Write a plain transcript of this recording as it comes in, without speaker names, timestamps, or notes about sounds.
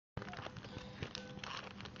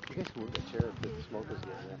You guys can move the chair if the smoke is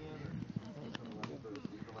getting there.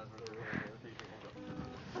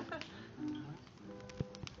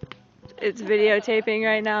 It's videotaping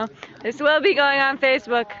right now. This will be going on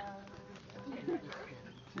Facebook.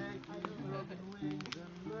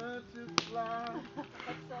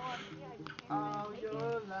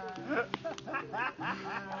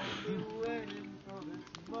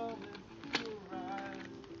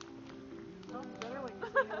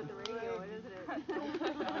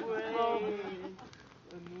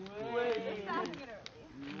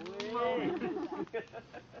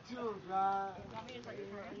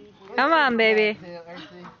 Come on, baby.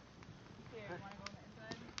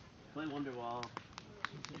 Play Wonderwall.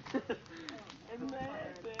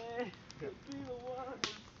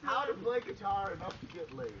 How to play guitar enough to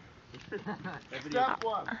get laid. Step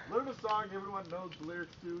 1. Learn a song everyone knows the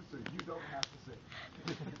lyrics to so you don't have to sing.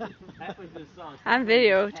 Halfway through the song. I'm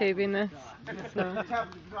videotaping this. So.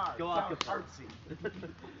 Tap the guitar. Go off Sounds artsy.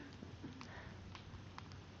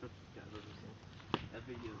 That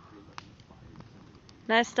video is pretty much inspired.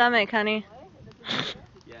 Nice stomach, honey.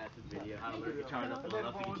 Yeah, it's a video. How to learn guitar enough well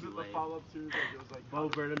enough to get you laid. Follow-up to that? It was like Bo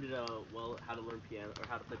Burnham did how to learn piano or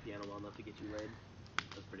how to play piano well enough to get you laid.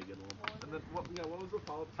 That's a pretty good one. And then what was the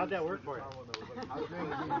follow-up to? How'd that work for you?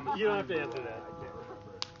 Like, You don't have to answer that. I can't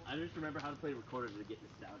remember. I just remember how to play recorder to get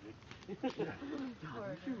nostalgic. God,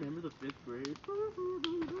 don't you remember the 5th grade?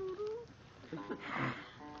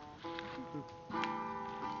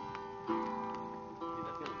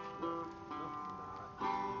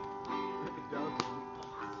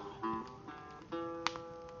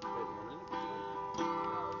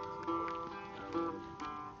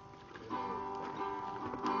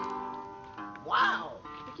 Wow! I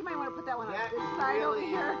think you might want to put that one on That this is side over really,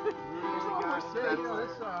 here. really There's a little more got space. to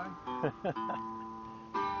this song.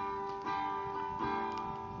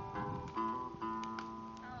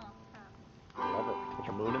 I love it. With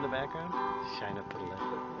the moon in the background, shine up to the left.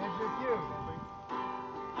 There's your cue.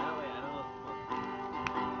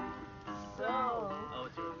 Oh,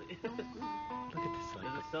 it's early. Look at this light.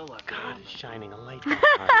 There's a cell left. God is shining a light on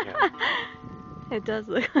you. It does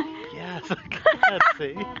look like. Yes, look at that,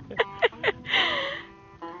 see?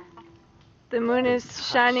 The moon is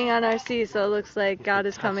shining on our sea, so it looks like God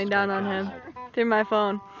is coming down on him through my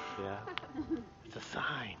phone. Yeah. It's a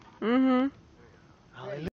sign. Mm-hmm. Hallelujah.